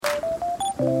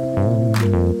Do you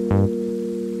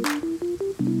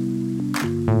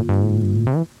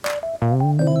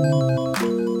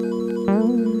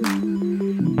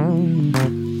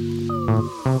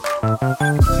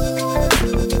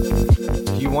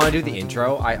want to do the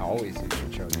intro? I always do the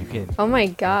intro. You can. Oh my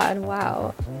god,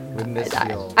 wow. Wouldn't this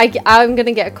feel... I'm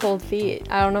gonna get cold feet.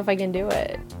 I don't know if I can do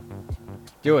it.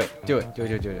 Do it.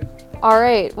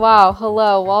 Alright, wow,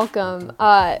 hello, welcome.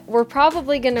 We're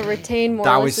probably gonna retain more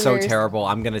That was so listeners. terrible.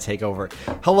 I'm going to take over.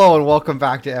 Hello and welcome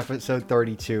back to episode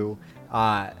 32.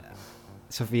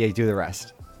 Sophia, do the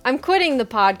rest. I'm quitting the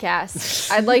podcast.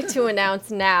 I'd like to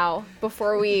announce now,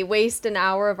 before we waste an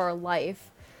hour of our life.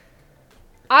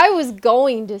 I was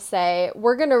going to say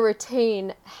we're going to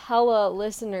retain hella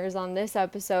listeners on this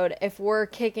episode if we're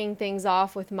kicking things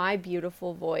off with my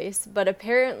beautiful voice, but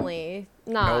apparently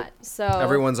not. Nope. So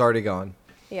Everyone's already gone.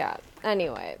 yeah.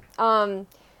 Anyway, I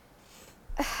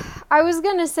was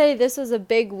going to say this was a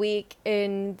big week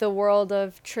in the world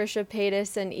of Trisha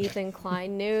Paytas and Ethan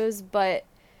Klein news, but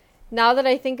now that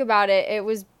I think about it, it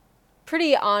was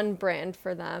pretty on brand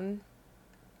for them.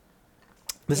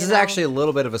 This is actually a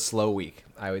little bit of a slow week,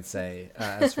 I would say,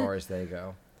 as far as they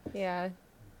go. Yeah.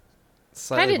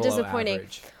 Slightly Kinda below disappointing.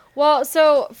 average. Well,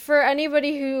 so for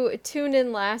anybody who tuned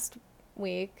in last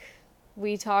week,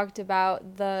 we talked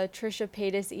about the Trisha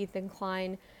Paytas, Ethan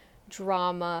Klein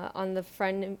drama on the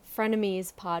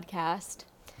Frenemies podcast.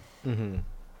 Mm-hmm.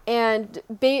 And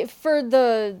for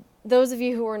those of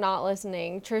you who are not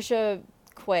listening, Trisha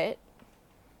quit.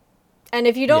 And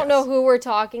if you don't know who we're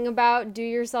talking about, do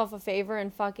yourself a favor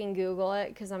and fucking Google it,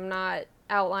 because I'm not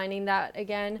outlining that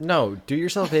again. No, do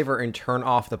yourself a favor and turn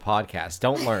off the podcast.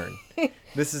 Don't learn.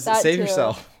 This is That save too.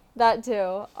 yourself. That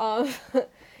too.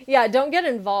 Yeah, don't get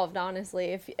involved,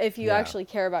 honestly, if you Yeah. actually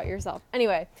care about yourself.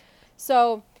 Anyway,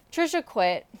 so Trisha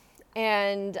quit,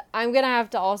 and I'm going to have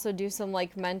to also do some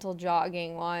like mental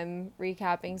jogging while I'm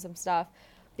recapping some stuff,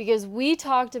 because we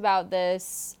talked about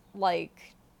this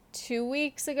like 2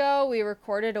 weeks ago. We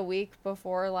recorded a week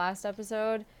before last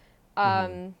episode.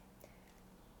 I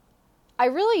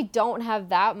really don't have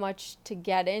that much to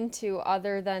get into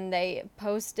other than they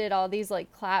posted all these like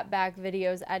clapback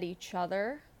videos at each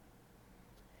other.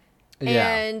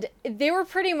 Yeah. And they were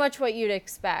pretty much what you'd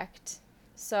expect.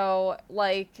 So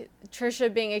like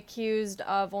Trisha being accused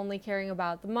of only caring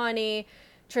about the money,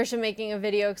 Trisha making a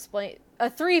video a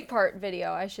 3-part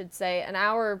video, I should say, an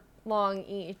hour long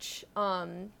each,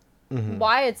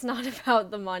 why it's not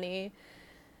about the money.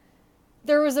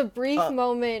 There was a brief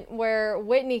moment where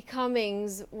Whitney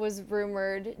Cummings was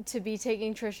rumored to be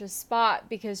taking Trisha's spot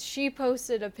because she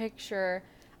posted a picture.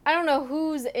 I don't know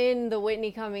who's in the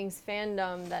Whitney Cummings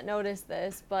fandom that noticed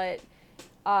this, but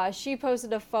she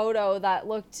posted a photo that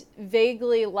looked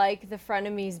vaguely like the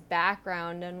Frenemies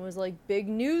background and was like, big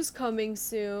news coming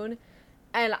soon.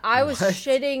 And I was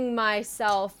shitting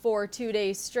myself for 2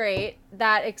 days straight.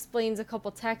 That explains a couple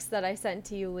texts that I sent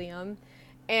to you, Liam.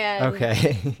 And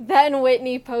then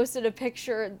Whitney posted a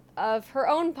picture of her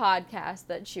own podcast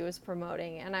that she was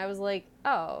promoting. And I was like,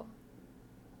 oh.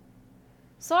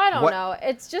 So I don't know.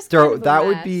 It's just kind of a that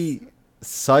would mess. be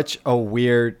such a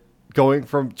weird... Going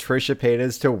from Trisha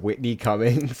Paytas to Whitney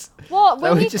Cummings. Well,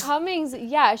 Whitney Cummings,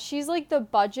 yeah, she's like the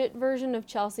budget version of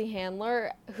Chelsea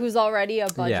Handler, who's already a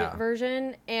budget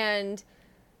version, and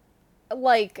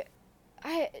like,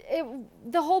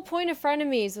 the whole point of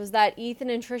Frenemies was that Ethan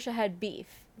and Trisha had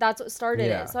beef. That's what started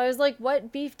it. So I was like,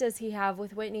 what beef does he have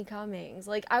with Whitney Cummings?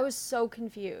 Like, I was so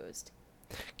confused.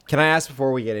 Can I ask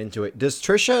before we get into it, does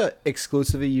Trisha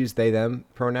exclusively use they, them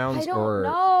pronouns?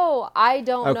 I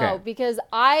don't know, because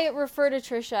I refer to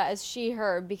Trisha as she,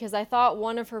 her, because I thought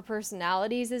one of her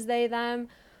personalities is they, them,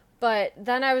 but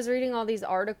then I was reading all these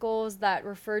articles that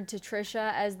referred to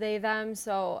Trisha as they, them,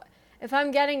 so if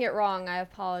I'm getting it wrong, I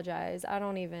apologize. I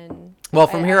don't even... Well,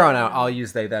 from here on out, I'll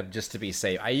use they, them just to be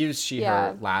safe. I used she,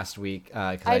 her last week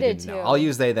because I didn't know. I'll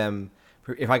use they, them.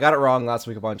 If I got it wrong last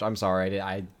week a bunch, I'm sorry.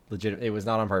 I legit, it was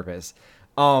not on purpose.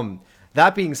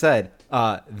 That being said,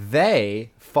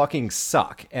 they fucking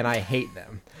suck, and I hate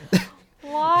them.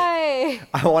 Why?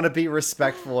 I want to be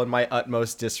respectful in my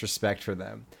utmost disrespect for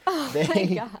them. Oh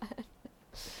my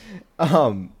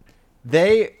god.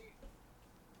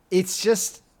 It's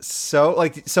just so,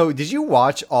 like, so did you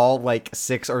watch all, like,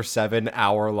 6 or 7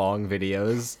 hour long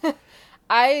videos?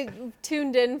 I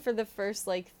tuned in for the first,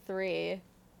 like, 3.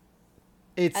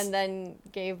 And then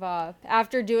gave up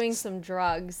after doing some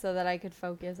drugs so that I could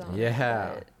focus on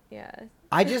it. Yeah.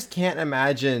 I just can't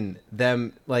imagine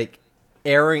them, like,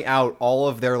 airing out all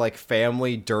of their, like,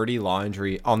 family dirty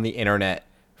laundry on the internet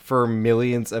for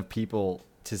millions of people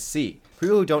to see. For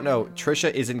people who don't know,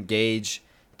 Trisha is engaged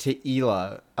to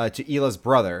Hila's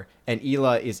brother, and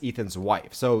Hila is Ethan's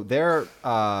wife. So they're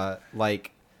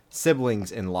like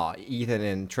siblings-in-law, Ethan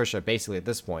and Trisha, basically at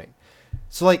this point.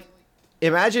 So like,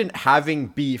 imagine having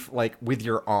beef like with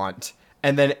your aunt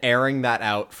and then airing that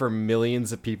out for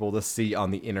millions of people to see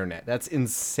on the internet. That's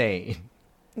insane.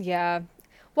 Yeah.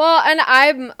 Well, and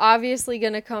I'm obviously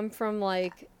going to come from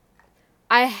like,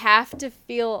 I have to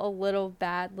feel a little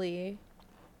badly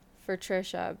for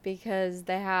Trisha because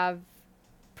they have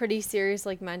pretty serious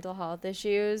like mental health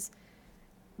issues.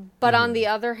 But on the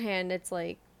other hand, it's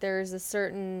like there's a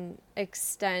certain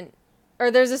extent, or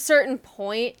there's a certain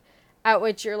point at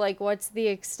which you're like, what's the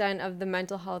extent of the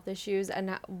mental health issues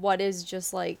and what is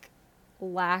just like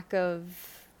lack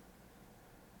of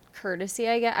courtesy,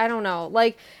 I guess. I don't know.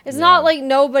 Like, it's not like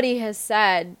nobody has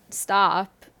said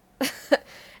stop.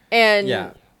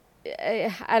 And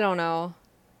I don't know.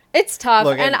 It's tough.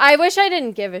 Look, and I wish I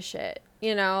didn't give a shit,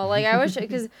 you know? Like, I wish,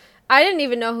 because I didn't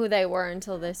even know who they were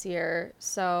until this year,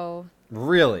 so.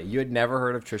 Really? You had never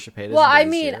heard of Trisha Paytas? Well, I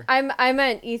mean, I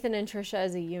meant Ethan and Trisha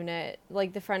as a unit,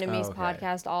 like the Frenemies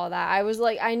podcast, all of that. I was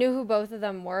like, I knew who both of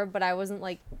them were, but I wasn't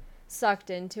like sucked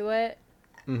into it.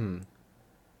 Mm-hmm.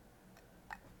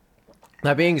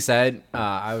 That being said,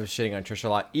 I was shitting on Trisha a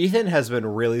lot. Ethan has been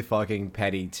really fucking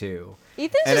petty too.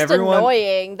 Ethan's just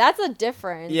annoying. That's a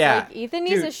difference. Yeah, like, Ethan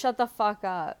needs to shut the fuck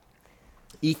up.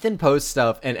 Ethan posts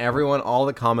stuff, and all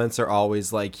the comments are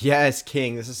always like, "Yes,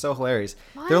 King, this is so hilarious."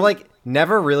 What? They're like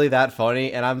never really that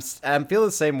funny, and I'm feeling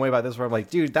the same way about this. Where I'm like,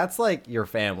 dude, that's like your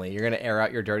family. You're gonna air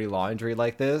out your dirty laundry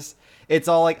like this. It's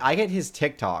all like I get his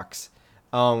TikToks,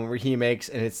 where he makes,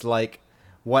 and it's like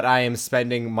what I am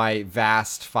spending my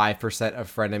vast 5%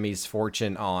 of Frenemies'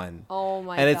 fortune on. Oh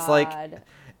my god! And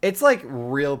it's like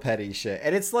real petty shit,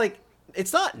 and it's like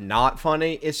it's not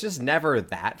funny. It's just never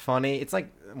that funny. It's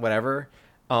like whatever.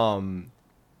 And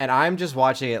I'm just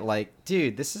watching it like,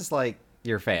 dude, this is like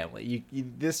your family.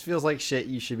 This feels like shit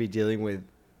you should be dealing with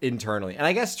internally. And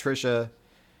I guess Trisha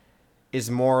is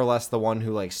more or less the one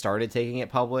who like started taking it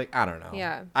public. I don't know.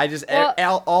 Yeah. I just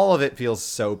all of it feels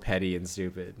so petty and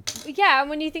stupid. Yeah, and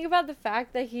when you think about the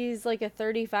fact that he's like a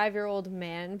 35-year-old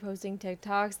man posting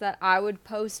TikToks that I would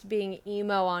post being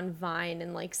emo on Vine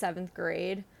in like 7th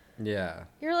grade. Yeah.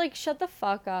 You're like, shut the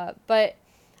fuck up. But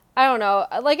I don't know.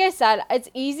 Like I said, it's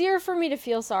easier for me to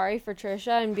feel sorry for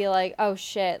Trisha and be like, oh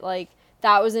shit, like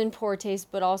that was in poor taste,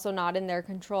 but also not in their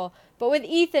control. But with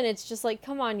Ethan, it's just like,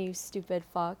 come on, you stupid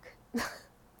fuck.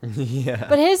 Yeah.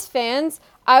 But his fans,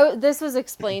 this was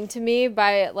explained to me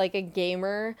by like a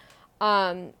gamer.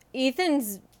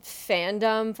 Ethan's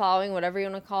fandom, following, whatever you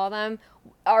want to call them,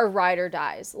 are ride or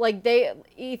dies. Like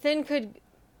Ethan could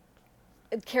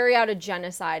carry out a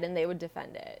genocide and they would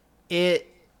defend it.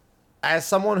 As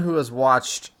someone who has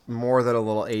watched more than a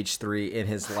little H3 in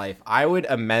his life, I would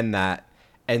amend that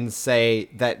and say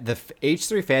that the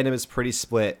H3 fandom is pretty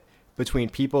split between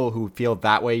people who feel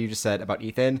that way you just said about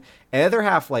Ethan, and the other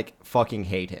half like fucking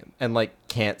hate him and like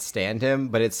can't stand him,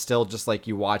 but it's still just like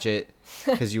you watch it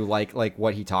because you like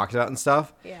what he talks about and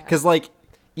stuff. Yeah. Because like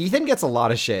Ethan gets a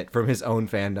lot of shit from his own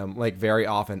fandom, like very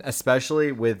often,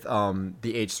 especially with the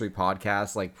H3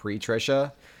 podcast, like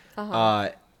pre-Trisha.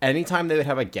 Anytime they would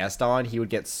have a guest on, he would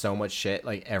get so much shit,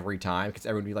 like, every time, because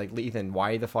everyone would be like, Ethan,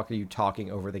 why the fuck are you talking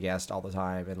over the guest all the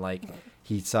time? And, like,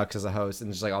 he sucks as a host,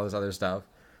 and just, like, all this other stuff.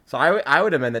 So I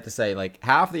would amend that to say, like,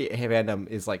 half the fandom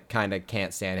is, like, kind of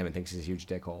can't stand him and thinks he's a huge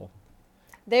dickhole.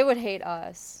 They would hate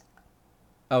us.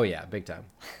 Oh, yeah, big time.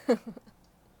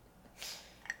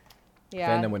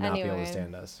 Yeah, fandom would not be able to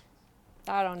stand us.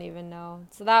 I don't even know.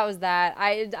 So that was that.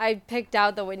 I picked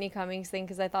out the Whitney Cummings thing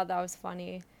because I thought that was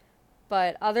funny.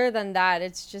 But other than that,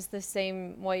 it's just the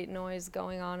same white noise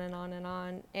going on and on and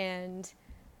on. And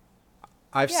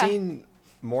I've seen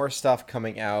more stuff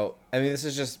coming out. I mean, this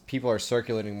is just people are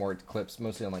circulating more clips,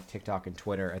 mostly on like TikTok and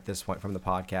Twitter at this point from the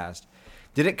podcast.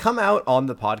 Did it come out on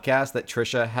the podcast that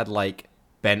Trisha had like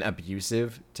been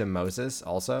abusive to Moses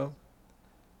also?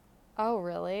 Oh,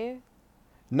 really?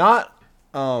 Not.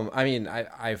 I mean,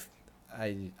 I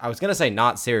was gonna say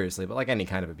not seriously, but like any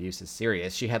kind of abuse is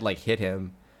serious. She had like hit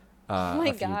him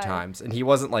a few times, and he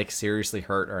wasn't like seriously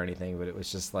hurt or anything, but it was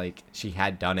just like she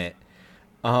had done it.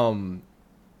 And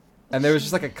there was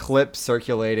just like a clip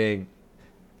circulating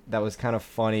that was kind of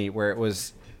funny where it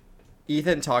was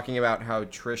Ethan talking about how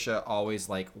Trisha always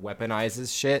like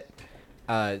weaponizes shit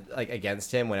like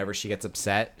against him. Whenever she gets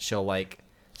upset, she'll like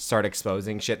start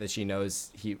exposing shit that she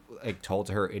knows he like told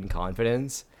to her in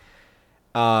confidence.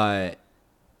 And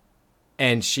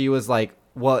she was like,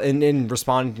 well, in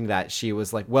responding to that, she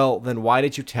was like, well, then why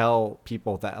did you tell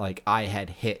people that, like, I had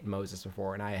hit Moses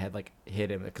before and I had, like, hit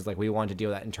him? Because, like, we wanted to deal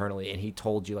with that internally, and he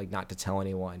told you, like, not to tell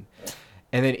anyone.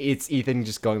 And then it's Ethan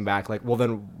just going back, like, well,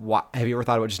 then have you ever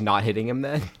thought about just not hitting him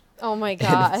then? Oh, my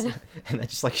God. And I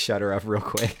just, like, shut her up real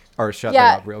quick. Or shut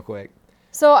them up real quick.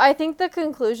 So I think the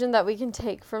conclusion that we can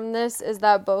take from this is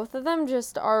that both of them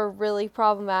just are really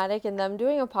problematic, and them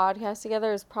doing a podcast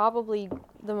together is probably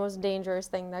the most dangerous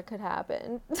thing that could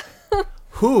happen.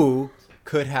 Who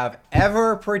could have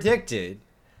ever predicted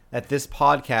that this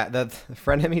podcast, that the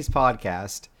Frenemies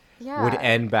podcast, would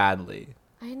end badly?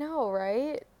 I know,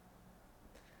 right?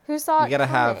 Who saw it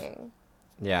coming?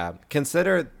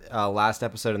 Consider last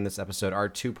episode and this episode our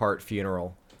 2-part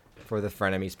funeral for the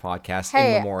Frenemies podcast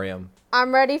in memoriam.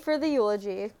 I'm ready for the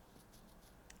eulogy.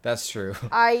 That's true.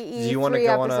 I.e. 3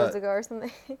 episodes ago or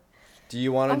something. Do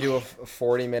you want to do a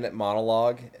 40-minute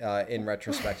monologue in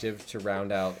retrospective to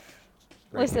round out?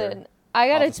 Listen, I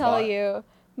gotta tell you,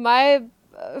 my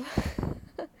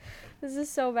this is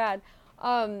so bad.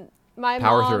 My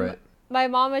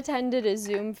mom attended a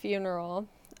Zoom funeral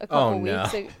a couple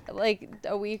weeks ago, like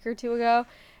a week or two ago,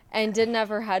 and didn't have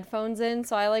her headphones in,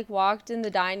 so I, like, walked in the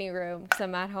dining room because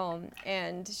I'm at home,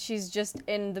 and she's just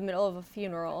in the middle of a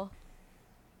funeral.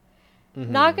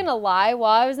 Mm-hmm. Not gonna lie,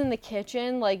 while I was in the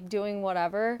kitchen, like, doing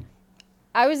whatever,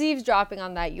 I was eavesdropping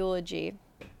on that eulogy.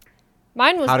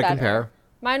 Mine was better. How to compare?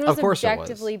 Mine was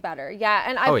objectively better. Yeah,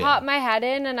 and I popped my head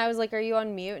in, and I was like, are you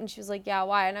on mute? And she was like, yeah,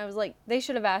 why? And I was like, they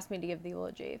should have asked me to give the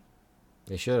eulogy.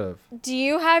 They should have. Do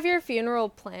you have your funeral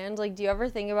planned? Like, do you ever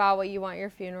think about what you want your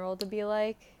funeral to be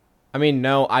like? I mean,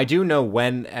 no, I do know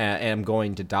when I'm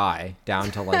going to die, down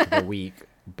to, like, the week,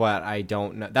 but I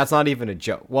don't know. That's not even a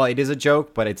joke. Well, it is a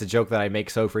joke, but it's a joke that I make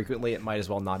so frequently, it might as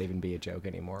well not even be a joke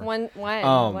anymore. When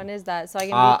is that? So I can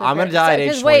be prepared. I'm going to die at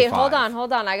age 25. Wait,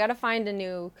 hold on. I got to find a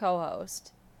new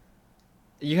co-host.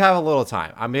 You have a little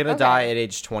time. I'm going to die at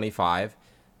age 25,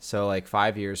 so, like,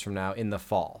 5 years from now in the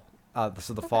fall.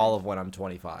 So the fall of when I'm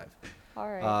 25. All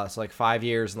right. So, like, 5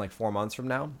 years and, like, 4 months from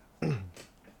now.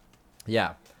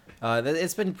 Yeah.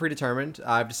 It's been predetermined.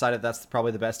 I've decided that's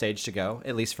probably the best age to go,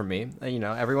 at least for me. You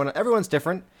know, everyone's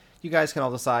different. You guys can all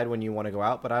decide when you want to go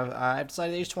out, but I've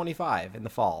decided age 25 in the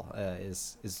fall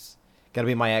is going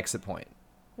to be my exit point.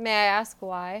 May I ask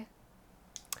why?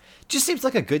 Just seems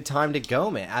like a good time to go,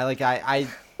 man.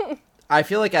 I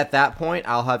feel like at that point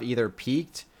I'll have either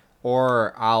peaked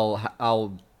or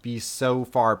I'll be so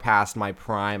far past my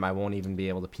prime I won't even be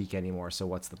able to peak anymore. So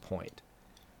what's the point?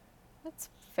 That's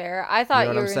fair. I thought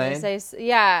you were going to say,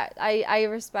 yeah, I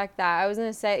respect that. I was going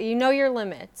to say, you know your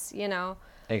limits, you know.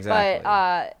 Exactly.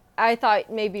 But I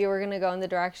thought maybe you were going to go in the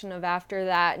direction of after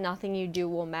that, nothing you do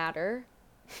will matter.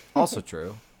 Also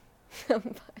true.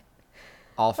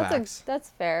 All facts. That's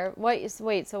fair.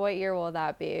 So what year will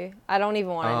that be? I don't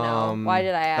even want to know. Why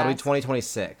did I ask? That'll be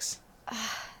 2026.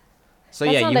 So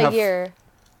that's not a year.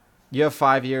 You have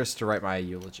 5 years to write my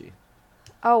eulogy.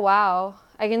 Oh, wow.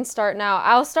 I can start now.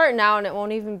 I'll start now, and it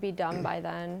won't even be done by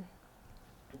then.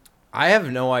 I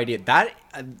have no idea. That,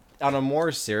 on a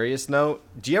more serious note,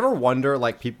 do you ever wonder,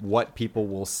 like, what people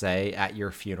will say at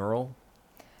your funeral?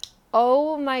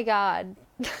 Oh, my God.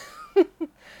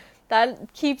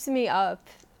 That keeps me up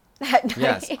at night.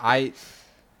 Yes,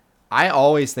 I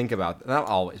always think about, not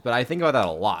always, but I think about that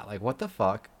a lot. Like, what the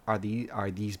fuck are these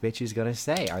bitches gonna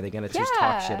say? Are they gonna just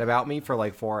talk shit about me for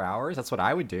like 4 hours? That's what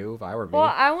I would do if I were me.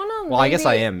 Well, I guess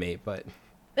I am me, but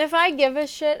if I give a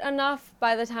shit enough,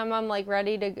 by the time I'm like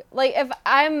ready to, like, if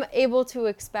I'm able to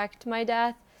expect my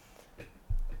death,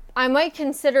 I might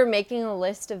consider making a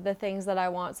list of the things that I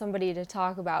want somebody to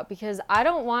talk about, because I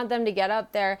don't want them to get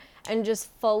up there and just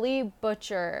fully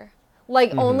butcher,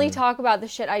 like, only talk about the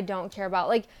shit I don't care about.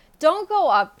 Like, don't go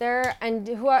up there and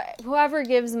whoever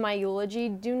gives my eulogy,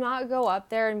 do not go up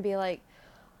there and be like,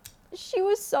 she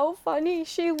was so funny,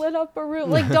 she lit up a room.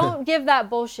 Like, don't give that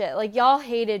bullshit. Like, y'all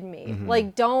hated me.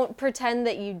 Like, don't pretend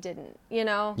that you didn't, you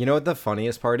know? You know what the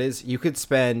funniest part is? You could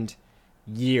spend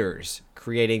years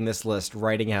creating this list,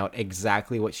 writing out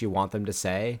exactly what you want them to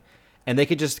say, and they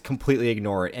could just completely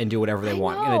ignore it and do whatever they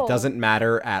want, and it doesn't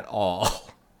matter at all.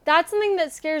 That's something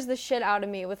that scares the shit out of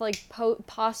me with, like,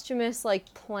 posthumous,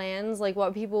 like, plans, like,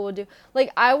 what people would do.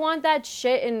 Like, I want that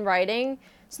shit in writing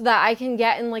so that I can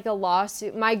get in, like, a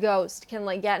lawsuit. My ghost can,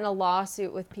 like, get in a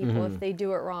lawsuit with people if they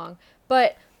do it wrong.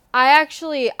 But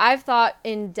I've thought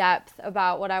in depth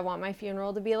about what I want my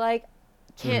funeral to be like.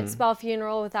 Can't spell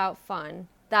funeral without fun.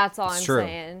 That's all I'm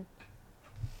saying.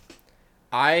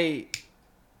 I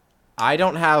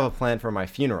don't have a plan for my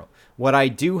funeral. What I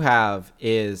do have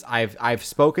is I've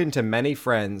spoken to many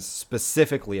friends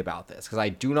specifically about this because I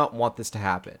do not want this to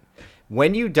happen.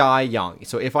 When you die young,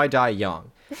 so if I die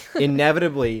young,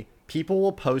 inevitably people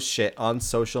will post shit on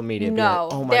social media. No,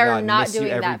 like, oh my they're God, not miss doing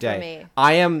you every that day. for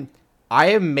me.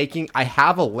 I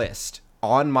have a list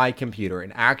on my computer,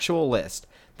 an actual list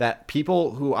that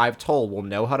people who I've told will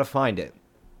know how to find it.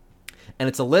 And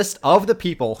it's a list of the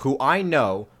people who I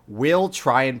know will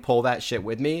try and pull that shit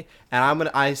with me. And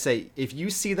I say, if you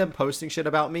see them posting shit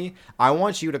about me, I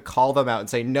want you to call them out and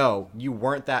say, no, you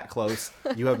weren't that close.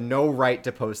 You have no right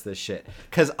to post this shit.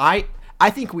 Because I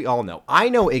think we all know. I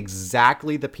know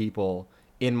exactly the people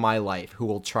in my life who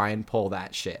will try and pull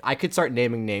that shit. I could start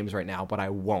naming names right now, but I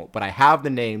won't. But I have the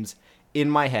names in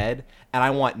my head, and I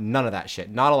want none of that shit.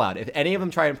 Not allowed. If any of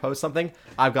them try and post something,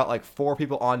 I've got like 4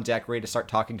 people on deck ready to start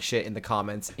talking shit in the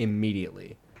comments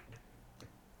immediately.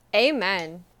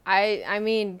 Amen. I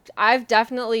mean, I've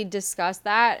definitely discussed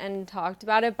that and talked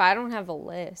about it, but I don't have a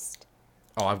list.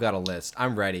 Oh, I've got a list.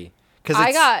 I'm ready.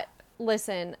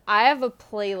 Listen, I have a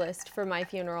playlist for my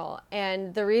funeral,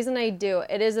 and the reason I do,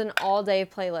 it is an all-day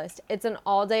playlist. It's an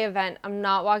all-day event. I'm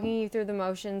not walking you through the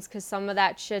motions because some of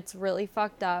that shit's really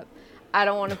fucked up. I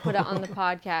don't want to put it on the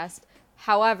podcast.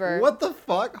 However... What the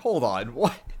fuck? Hold on.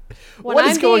 What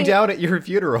is going down at your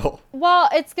funeral? Well,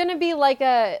 it's going to be like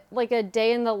a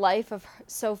day in the life of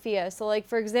Sophia. So, like,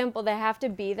 for example, they have to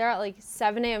be there at, like,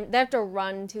 7 a.m. They have to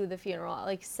run to the funeral at,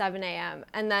 like, 7 a.m.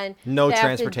 And then... No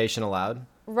transportation allowed?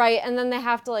 Right. And then they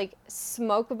have to, like,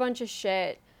 smoke a bunch of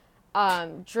shit,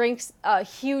 drink a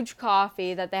huge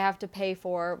coffee that they have to pay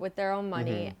for with their own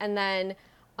money. Mm-hmm. And then...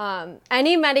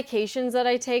 any medications that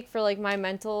I take for, like, my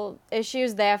mental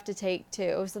issues, they have to take,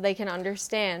 too, so they can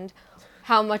understand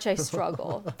how much I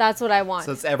struggle. That's what I want.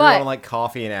 So it's everyone on, like,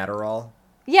 coffee and Adderall?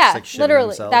 Yeah, like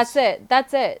literally. That's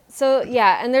it. So,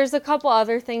 yeah, and there's a couple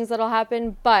other things that'll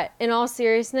happen, but in all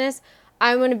seriousness,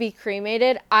 I'm going to be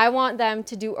cremated. I want them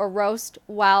to do a roast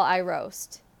while I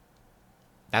roast.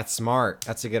 That's smart.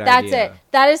 That's a good idea. That's it.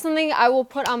 That is something I will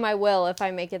put on my will if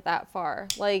I make it that far.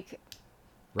 Like...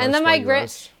 Roast and then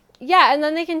and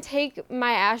then they can take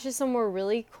my ashes somewhere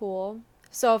really cool.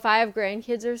 So if I have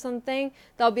grandkids or something,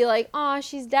 they'll be like, "Aw,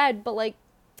 she's dead," but like,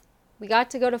 we got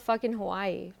to go to fucking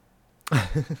Hawaii.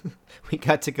 We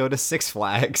got to go to Six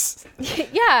Flags.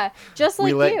 Yeah, just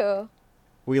like you.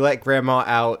 We let Grandma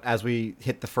out as we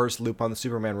hit the first loop on the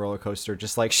Superman roller coaster,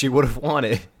 just like she would have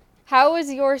wanted. How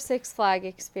was your Six Flag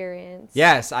experience?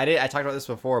 Yes, I did. I talked about this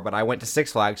before, but I went to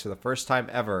Six Flags for the first time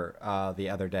ever the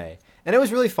other day. And it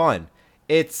was really fun.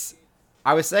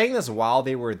 I was saying this while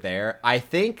they were there. I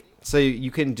think, so you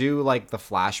can do, like, the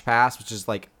Flash Pass, which is,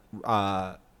 like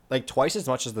twice as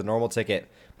much as the normal ticket,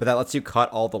 but that lets you cut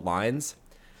all the lines.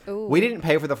 Ooh. We didn't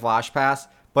pay for the Flash Pass,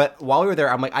 but while we were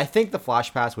there, I'm like, I think the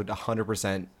Flash Pass would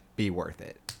 100% be worth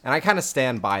it. And I kind of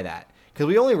stand by that. Because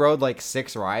we only rode, like,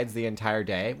 6 rides the entire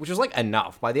day, which was, like,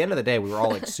 enough. By the end of the day, we were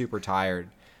all, like, super tired.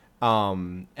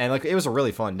 And, like, it was a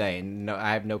really fun day, and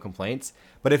I have no complaints.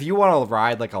 But if you want to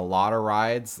ride, like, a lot of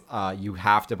rides, you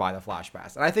have to buy the Flash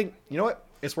Pass. And I think, you know what?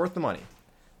 It's worth the money.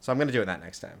 So I'm going to do it that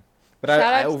next time. But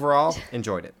I overall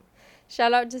enjoyed it.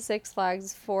 Shout out to Six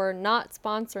Flags for not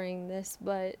sponsoring this,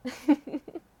 but...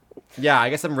 Yeah, I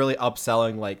guess I'm really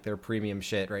upselling, like, their premium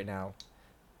shit right now.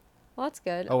 Well, that's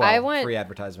good. Oh, well, free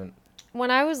advertisement. When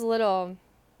I was little,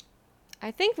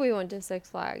 I think we went to Six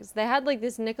Flags. They had, like,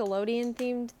 this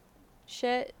Nickelodeon-themed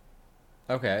shit.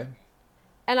 Okay.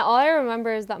 And all I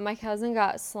remember is that my cousin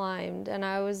got slimed, and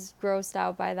I was grossed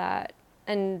out by that.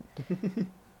 And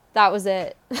that was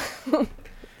it.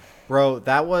 Bro,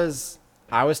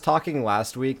 I was talking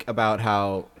last week about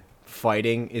how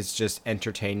fighting is just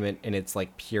entertainment in its,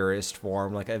 like, purest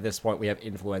form. Like, at this point, we have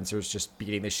influencers just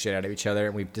beating the shit out of each other,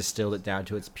 and we've distilled it down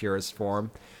to its purest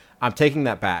form. I'm taking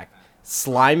that back.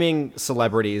 Sliming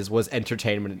celebrities was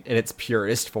entertainment in its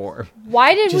purest form.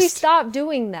 Why did we stop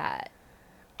doing that?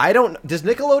 Does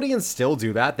Nickelodeon still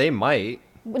do that? They might.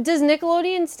 Does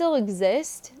Nickelodeon still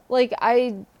exist? Like,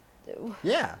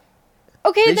 Yeah.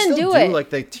 Okay, they then still do it. Like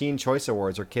the Teen Choice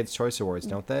Awards or Kids Choice Awards,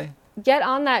 don't they? Get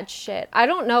on that shit. I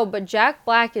don't know, but Jack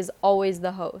Black is always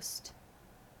the host.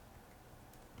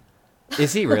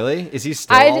 Is he really? Is he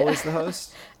still always the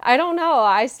host? I don't know.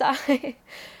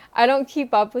 I don't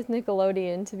keep up with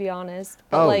Nickelodeon, to be honest.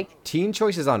 But like, Teen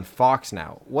Choice is on Fox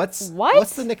now. What's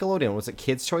the Nickelodeon? Was it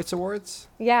Kids Choice Awards?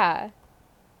 Yeah.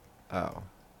 Oh.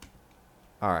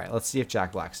 All right. Let's see if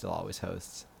Jack Black still always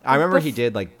hosts. I remember he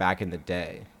did, like, back in the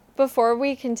day. Before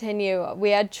we continue,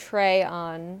 we had Trey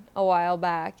on a while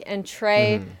back, and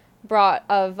Trey brought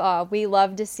We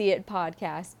Love to See It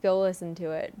podcast. Go listen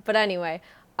to it. But anyway,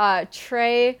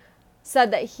 Trey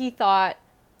said that he thought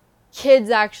kids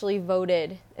actually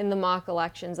voted in the mock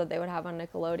elections that they would have on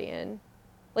Nickelodeon.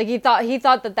 Like, he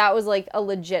thought that was, like, a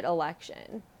legit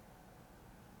election.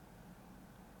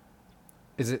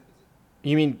 Is it...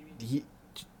 You mean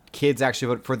kids actually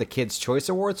vote for the Kids' Choice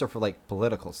Awards or for, like,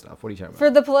 political stuff? What are you talking about?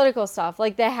 For the political stuff.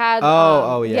 Like, they had...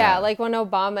 yeah. Yeah, like, when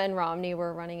Obama and Romney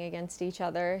were running against each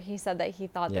other, he said that he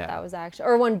thought that was actually...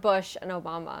 Or when Bush and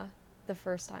Obama, the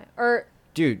first time. Or...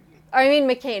 Dude. I mean,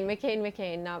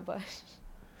 McCain, not Bush.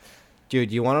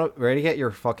 Dude, ready to get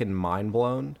your fucking mind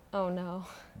blown? Oh, no.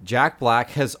 Jack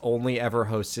Black has only ever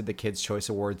hosted the Kids' Choice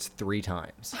Awards 3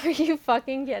 times. Are you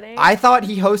fucking kidding? I thought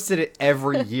he hosted it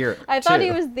every year. I thought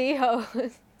he was the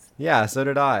host. Yeah, so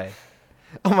did I.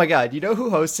 Oh my god, you know who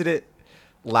hosted it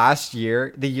last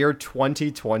year? The year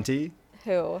 2020?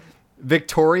 Who?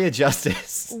 Victoria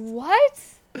Justice. What?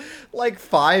 Like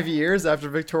 5 years after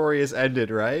Victoria's ended,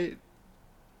 right?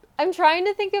 I'm trying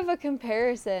to think of a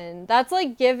comparison. That's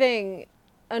like giving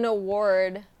an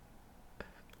award.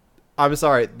 I'm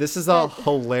sorry. This is a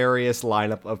hilarious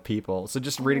lineup of people. So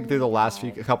just reading through the last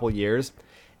couple years,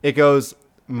 it goes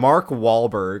Mark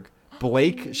Wahlberg,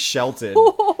 Blake Shelton,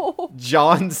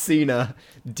 John Cena,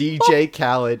 DJ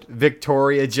Khaled,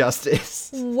 Victoria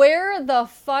Justice. Where the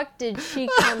fuck did she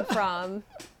come from?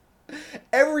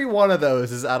 Every one of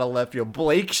those is out of left field.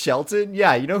 Blake Shelton?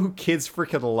 Yeah, you know who kids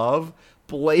freaking love?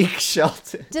 Blake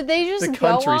Shelton. Did they just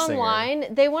go online?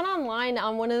 Singer. They went online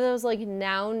on one of those like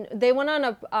noun. They went on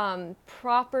a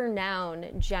proper noun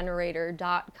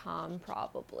generator.com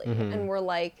probably, and were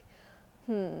like,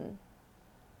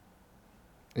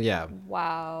 Yeah.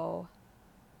 Wow.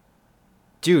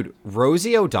 Dude,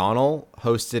 Rosie O'Donnell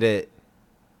hosted it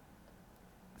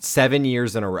 7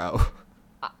 years in a row.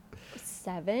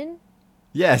 7?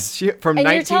 Yes, from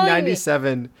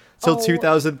 1997 till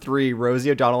 2003,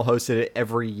 Rosie O'Donnell hosted it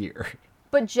every year.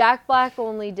 But Jack Black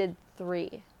only did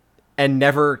 3. And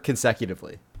never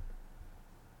consecutively.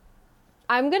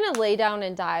 I'm going to lay down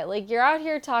and die. Like, you're out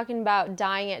here talking about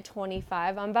dying at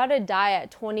 25. I'm about to die at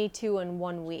 22 in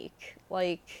 1 week.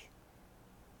 Like,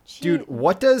 dude,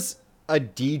 what does a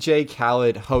DJ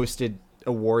Khaled hosted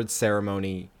awards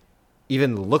ceremony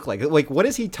even look like? Like, what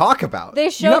does he talk about? They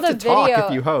show the video. You have to talk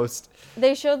if you host.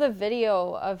 They show the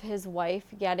video of his wife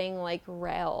getting, like,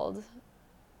 railed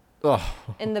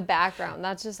in the background.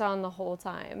 That's just on the whole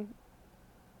time.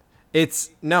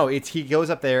 He goes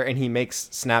up there and he makes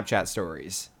Snapchat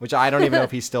stories, which I don't even know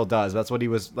if he still does. That's what he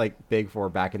was, like, big for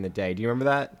back in the day. Do you remember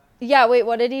that? Yeah, wait,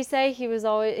 what did he say? He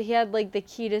had, like, the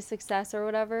key to success or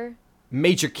whatever?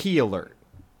 Major key alert.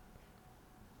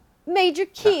 Major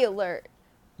key alert.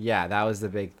 Yeah, that was the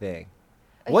big thing.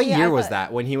 What year was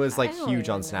that when he was, like, huge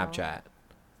on Snapchat?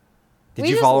 Did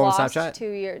you follow him on Snapchat? 2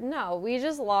 years. No, we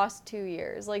just lost 2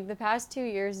 years. Like, the past 2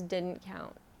 years didn't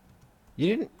count.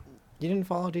 You didn't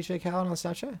follow DJ Khaled on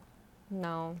Snapchat?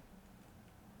 No.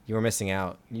 You were missing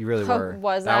out. You really were.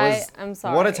 I'm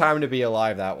sorry. What a time to be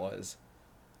alive that was.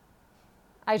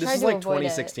 This is like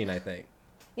 2016, I think.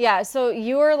 Yeah, so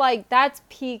you were like, that's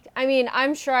peak. I mean,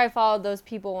 I'm sure I followed those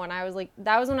people when I was like,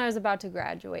 that was when I was about to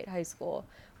graduate high school.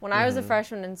 When I was a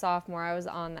freshman and sophomore, I was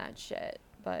on that shit.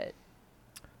 But,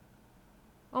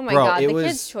 oh my God, the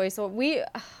Kids' Choice. So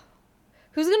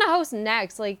who's going to host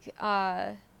next? Like,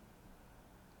 I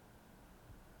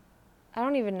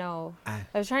don't even know. I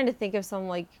was trying to think of some,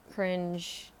 like,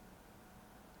 cringe,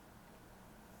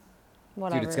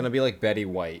 whatever. Dude, it's going to be like Betty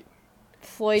White.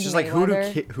 Floyd it's just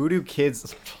Mayweather. Like, who do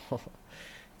kids...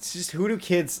 It's just, who do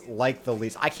kids like the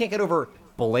least? I can't get over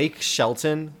Blake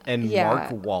Shelton and Mark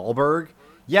Wahlberg.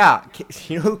 Yeah,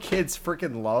 you know who kids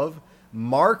freaking love?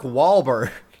 Mark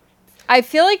Wahlberg. I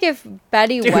feel like if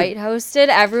Betty White hosted,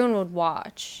 everyone would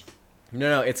watch.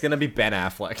 No, it's going to be Ben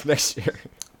Affleck next year.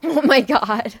 Oh my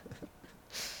God.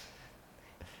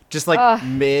 Just like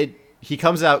he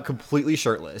comes out completely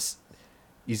shirtless.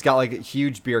 He's got like a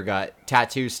huge beer gut,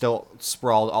 tattoos still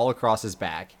sprawled all across his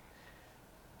back.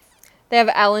 They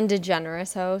have Ellen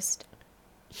DeGeneres host.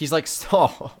 He's like,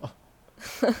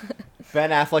 Ben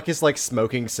Affleck is like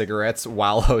smoking cigarettes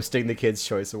while hosting the Kids'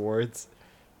 Choice Awards.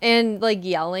 And like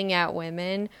yelling at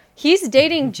women. He's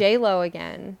dating J-Lo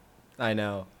again. I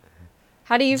know.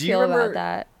 How do you feel about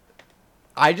that?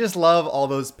 I just love all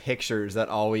those pictures that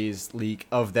always leak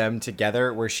of them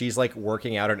together where she's like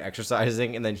working out and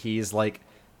exercising and then he's like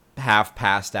half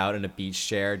passed out in a beach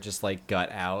chair, just like gut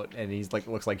out, and he's like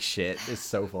looks like shit. It's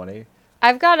so funny.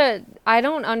 I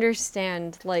don't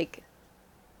understand like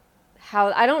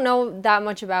how, I don't know that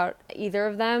much about either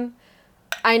of them.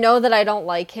 I know that I don't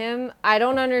like him. I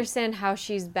don't understand how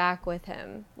she's back with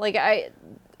him. Like,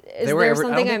 is there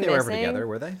something I'm missing? They were ever together,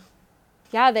 were they?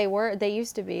 Yeah, they were. They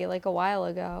used to be, like, a while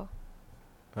ago.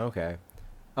 Okay.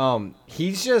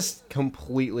 He's just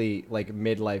completely, like,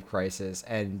 midlife crisis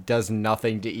and does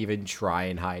nothing to even try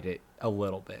and hide it a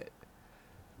little bit.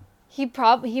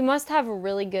 He must have a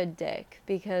really good dick,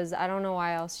 because I don't know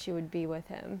why else she would be with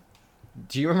him.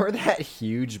 Do you remember that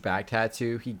huge back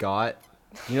tattoo he got?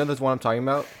 You know this one I'm talking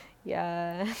about?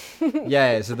 Yeah.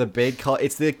 Yeah, so the big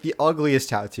it's the ugliest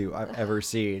tattoo I've ever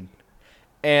seen.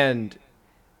 And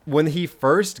when he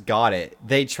first got it,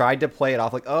 they tried to play it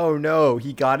off like, oh no,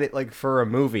 he got it like for a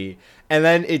movie. And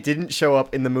then it didn't show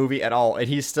up in the movie at all. And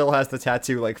he still has the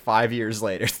tattoo like 5 years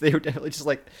later. So they were definitely just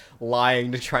like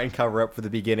lying to try and cover up for the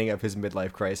beginning of his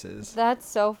midlife crisis. That's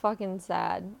so fucking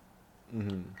sad.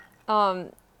 Mm-hmm.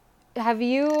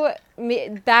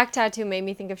 Back tattoo made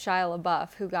me think of Shia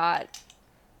LaBeouf, who got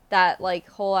that like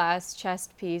whole ass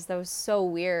chest piece that was so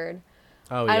weird.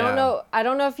 Oh yeah. I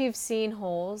don't know if you've seen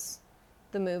Holes,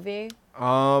 the movie.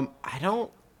 I don't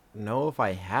know if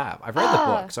I have. I've read the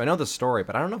book, so I know the story,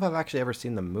 but I don't know if I've actually ever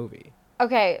seen the movie.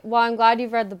 Okay, well, I'm glad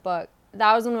you've read the book.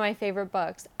 That was one of my favorite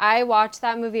books. I watched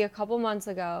that movie a couple months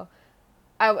ago.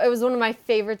 It was one of my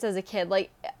favorites as a kid.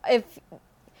 Like, if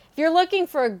you're looking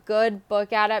for a good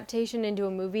book adaptation into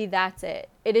a movie, that's it.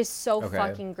 It is so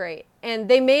fucking great. And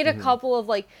they made a couple of,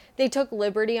 like, they took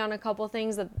liberty on a couple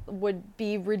things that would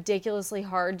be ridiculously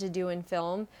hard to do in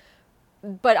film.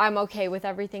 But I'm okay with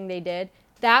everything they did.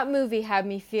 That movie had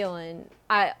me feeling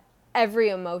every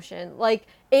emotion. Like,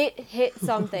 it hit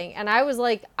something. And I was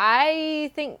like,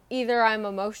 I think either I'm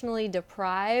emotionally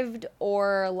deprived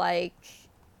or, like,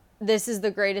 this is the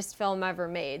greatest film ever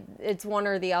made. It's one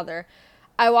or the other.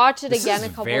 I watched it again a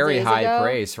couple days ago. Very high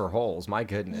praise for Holes. My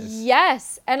goodness.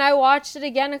 Yes. And I watched it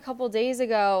again a couple days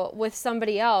ago with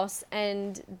somebody else,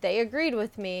 and they agreed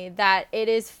with me that it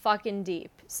is fucking deep.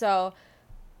 So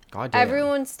goddamn.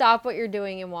 Everyone stop what you're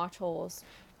doing and watch Holes.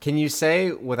 Can you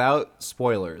say, without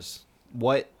spoilers,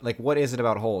 what is it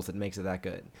about Holes that makes it that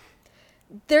good?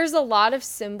 There's a lot of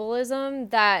symbolism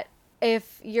that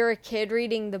if you're a kid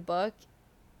reading the book,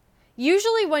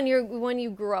 usually when you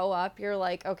grow up, you're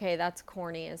like, okay, that's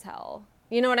corny as hell.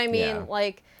 You know what I mean? Yeah.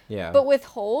 Like, yeah. But with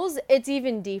Holes, it's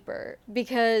even deeper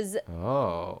because,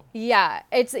 yeah,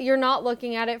 you're not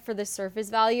looking at it for the surface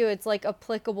value. It's like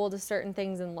applicable to certain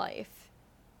things in life.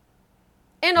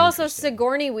 And also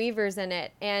Sigourney Weaver's in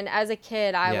it. And as a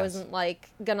kid, I wasn't like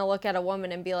gonna look at a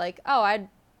woman and be like, oh, I'd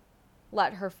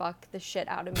let her fuck the shit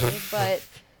out of me. But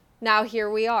now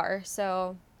here we are.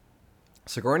 So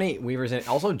Sigourney Weaver's in it.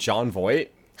 Also Jon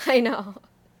Voight. I know.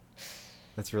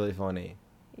 That's really funny.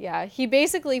 Yeah, he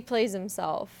basically plays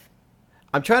himself.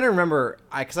 I'm trying to remember,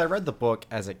 because I read the book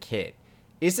as a kid.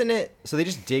 Isn't it, so they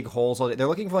just dig holes all day? They're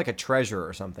looking for like a treasure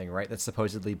or something, right? That's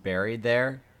supposedly buried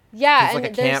there. Yeah. It's like a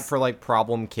camp for like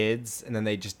problem kids, and then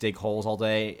they just dig holes all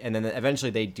day, and then eventually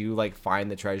they do like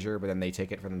find the treasure, but then they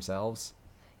take it for themselves.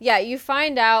 Yeah, you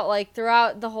find out like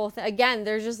throughout the whole thing. Again,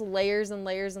 there's just layers and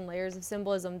layers and layers of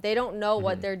symbolism. They don't know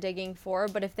what they're digging for,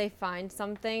 but if they find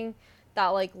something that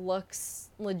like looks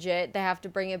legit, they have to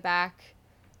bring it back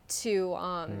to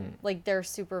like their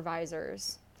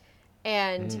supervisors.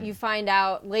 And you find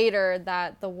out later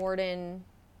that the warden,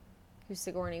 who's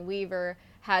Sigourney Weaver,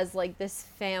 has like this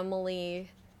family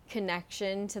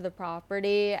connection to the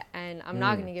property, and I'm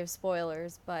not going to give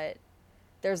spoilers, but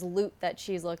there's loot that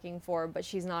she's looking for, but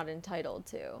she's not entitled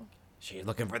to. She's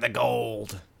looking for the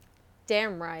gold.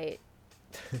 Damn right.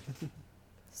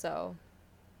 So,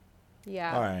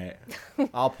 yeah. All right.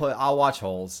 I'll watch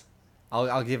Holes.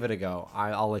 I'll give it a go.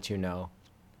 I'll let you know.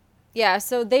 Yeah,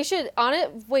 so they should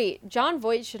Jon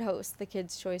Voight should host the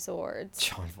Kids' Choice Awards.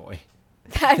 Jon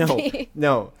Voight.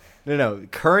 No.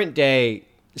 Current day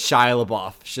Shia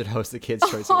LaBeouf should host the Kids'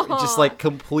 Choice Awards. Just like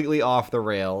completely off the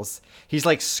rails. He's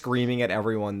like screaming at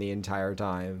everyone the entire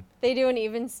time. They do an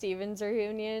Even Stevens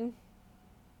reunion.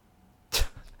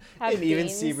 An Even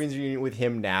Stevens reunion with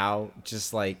him now,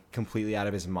 just like completely out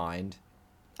of his mind.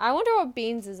 I wonder what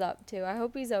Beans is up to. I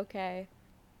hope he's okay.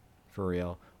 For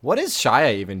real. What is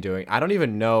Shia even doing? I don't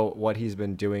even know what he's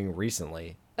been doing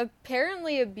recently.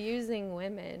 Apparently abusing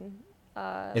women.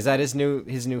 Is that his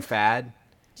new fad?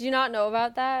 Do you not know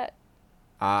about that?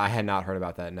 I had not heard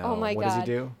about that, no. Oh my God. What does he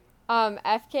do?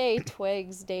 FKA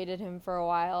Twigs dated him for a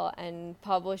while and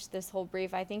published this whole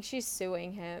brief. I think she's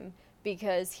suing him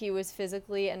because he was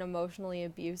physically and emotionally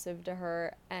abusive to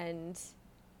her, and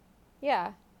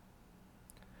yeah.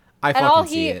 I fucking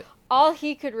see it. All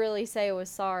he could really say was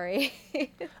sorry.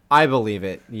 I believe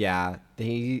it. Yeah.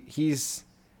 He's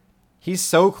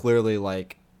so clearly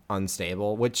like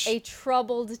unstable, which a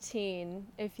troubled teen,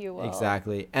 if you will.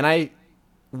 Exactly. And I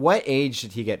what age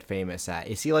did he get famous at?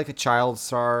 Is he like a child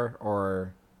star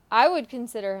or? I would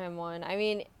consider him one. I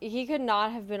mean, he could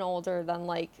not have been older than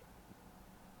like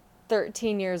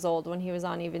 13 years old when he was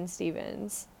on Even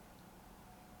Stevens.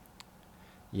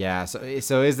 Yeah, so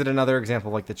is it another example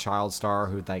of like the child star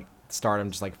who like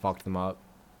stardom just like fucked them up?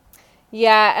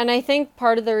 Yeah, and I think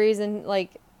part of the reason,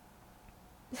 like,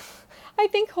 I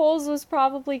think Holes was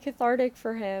probably cathartic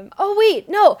for him. Oh, wait,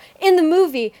 no. In the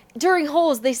movie, during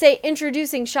Holes, they say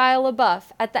introducing Shia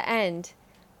LaBeouf at the end.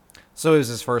 So it was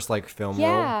his first, like, film role?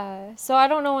 Yeah. So I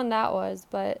don't know when that was,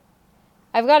 but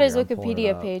I've got his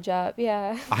Wikipedia page up.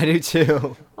 Yeah. I do,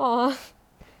 too. Aw.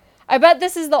 I bet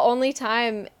this is the only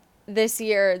time this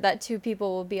year that two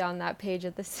people will be on that page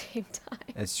at the same time.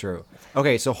 That's true.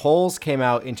 Okay, so Holes came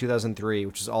out in 2003,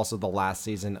 which is also the last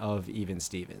season of Even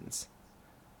Stevens.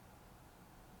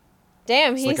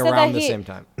 Damn, he said around the same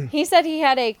time. He said he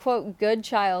had a, quote, good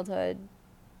childhood.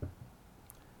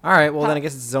 All right, well, then I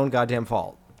guess it's his own goddamn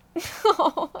fault.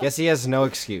 Guess he has no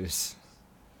excuse.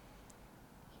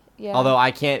 Yeah. Although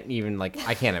I can't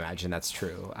imagine that's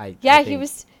true. He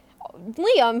was...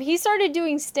 Liam, he started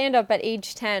doing stand-up at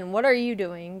age 10. What are you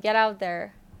doing? Get out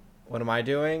there. What am I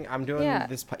doing? I'm doing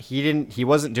this... He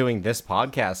wasn't doing this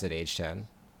podcast at age 10.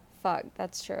 Fuck,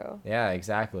 that's true. Yeah,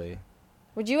 exactly.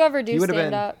 Would you ever do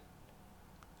stand-up?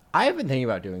 I have been thinking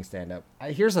about doing stand-up.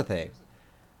 Here's the thing.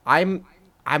 I'm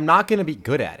not going to be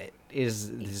good at it,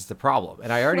 is the problem.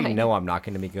 And I already know I'm not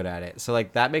going to be good at it. So,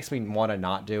 like, that makes me want to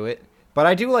not do it. But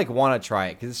I do, like, want to try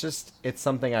it, because it's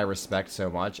something I respect so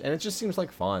much, and it just seems like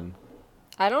fun.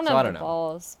 I don't have the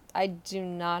balls. I do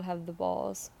not have the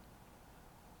balls.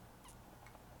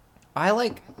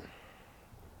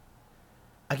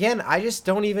 Again, I just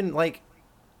don't even, like,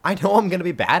 I know I'm going to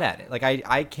be bad at it. Like,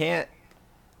 I can't,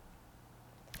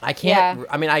 yeah.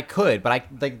 I mean, I could, but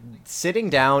sitting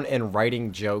down and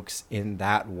writing jokes in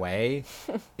that way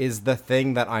is the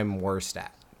thing that I'm worst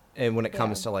at. And when it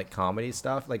comes to, like, comedy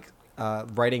stuff, like,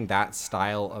 writing that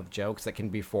style of jokes that can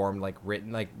be formed, like,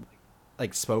 written, like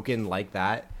spoken like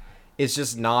that is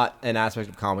just not an aspect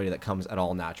of comedy that comes at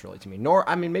all naturally to me. Nor,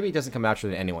 I mean, maybe it doesn't come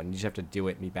naturally to anyone. You just have to do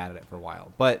it and be bad at it for a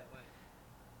while. But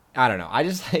I don't know. I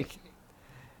just, like,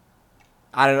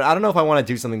 I don't know if I want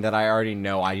to do something that I already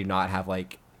know I do not have,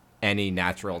 like, any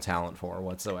natural talent for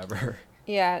whatsoever.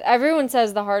 Yeah, everyone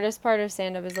says the hardest part of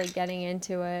stand-up is, like, getting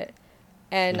into it.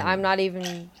 And I'm not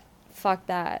even, fuck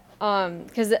that.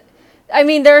 Because... I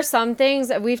mean, there are some things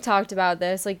that we've talked about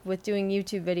this, like with doing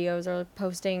YouTube videos or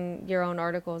posting your own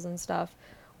articles and stuff,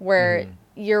 where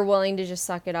you're willing to just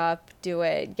suck it up, do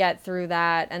it, get through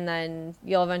that, and then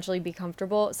you'll eventually be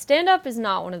comfortable. Stand-up is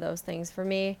not one of those things for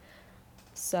me.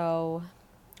 So...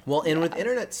 Well, and with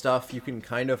internet stuff, you can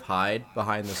kind of hide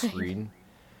behind the screen.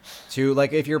 To,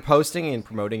 like, if you're posting and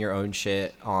promoting your own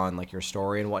shit on, like, your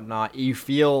story and whatnot, you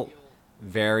feel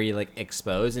very, like,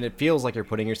 exposed, and it feels like you're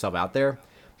putting yourself out there.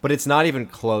 But it's not even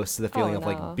close to the feeling of,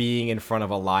 like, being in front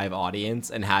of a live audience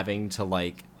and having to,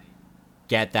 like,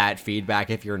 get that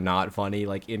feedback if you're not funny,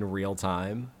 like, in real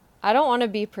time. I don't want to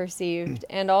be perceived.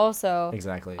 And also...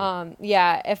 Exactly.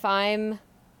 Yeah, if I'm...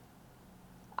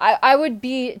 I would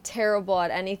be terrible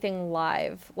at anything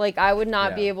live. Like, I would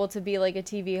not be able to be, like, a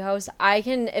TV host.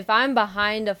 If I'm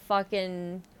behind a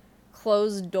fucking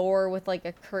closed door with, like,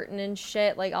 a curtain and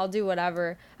shit, like, I'll do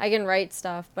whatever. I can write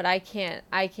stuff, but I can't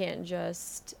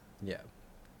just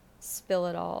spill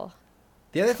it all.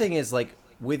 The other thing is, like,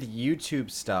 with YouTube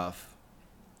stuff,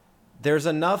 there's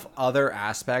enough other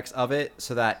aspects of it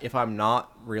so that if I'm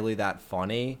not really that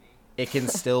funny, it can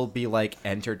still be, like,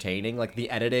 entertaining. Like,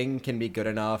 the editing can be good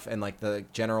enough, and, like, the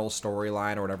general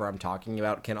storyline or whatever I'm talking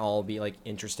about can all be, like,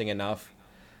 interesting enough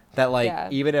that,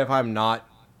 like, even if I'm not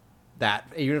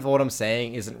even if what I'm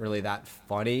saying isn't really that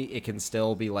funny, it can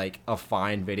still be, like, a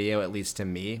fine video, at least to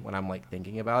me, when I'm, like,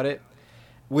 thinking about it.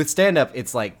 With stand-up,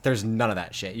 it's, like, there's none of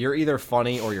that shit. You're either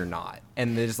funny or you're not.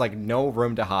 And there's, like, no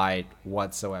room to hide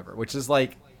whatsoever, which is,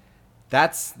 like,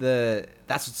 that's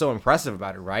what's so impressive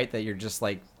about it, right? That you're just,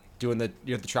 like, you're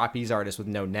the trapeze artist with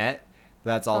no net.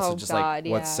 That's also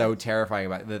what's so terrifying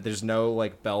about it, that there's no,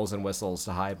 like, bells and whistles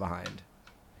to hide behind.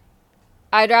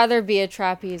 I'd rather be a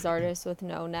trapeze artist with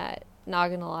no net. Not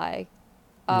gonna lie.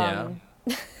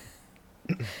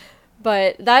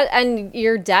 But and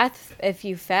your death, if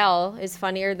you fail, is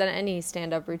funnier than any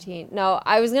stand-up routine. No,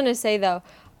 I was gonna say, though,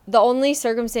 the only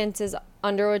circumstances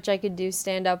under which I could do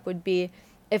stand-up would be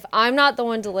if I'm not the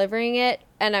one delivering it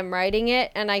and I'm writing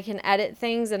it and I can edit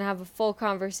things and have a full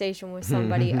conversation with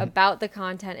somebody about the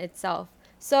content itself.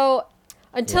 So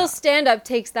until stand-up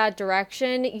takes that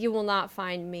direction, you will not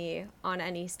find me on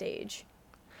any stage.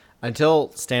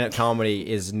 Until stand-up comedy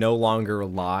is no longer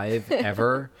live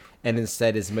ever, and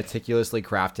instead is meticulously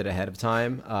crafted ahead of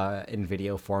time in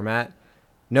video format,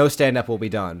 no stand-up will be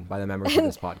done by the members of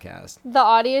this podcast. The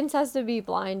audience has to be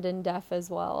blind and deaf as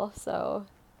well, so...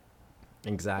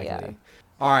 Exactly. Yeah.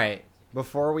 All right.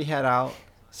 Before we head out,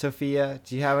 Sophia,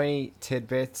 do you have any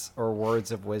tidbits or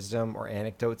words of wisdom or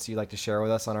anecdotes you'd like to share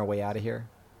with us on our way out of here?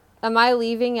 Am I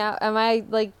leaving out? Am I,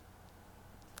 like,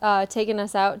 taking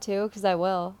us out, too? Because I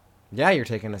will. Yeah, you're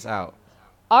taking us out.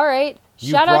 All right.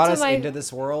 You brought us into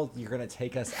this world. You're going to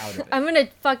take us out of it. I'm going to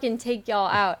fucking take y'all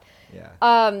out.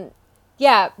 Yeah.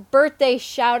 Yeah, birthday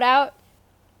shout out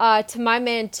to my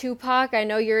man Tupac. I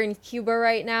know you're in Cuba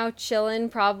right now, chilling,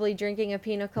 probably drinking a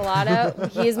pina colada.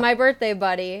 He is my birthday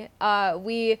buddy.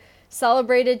 We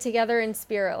celebrated together in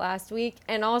spirit last week.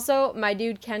 And also my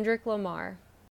dude Kendrick Lamar.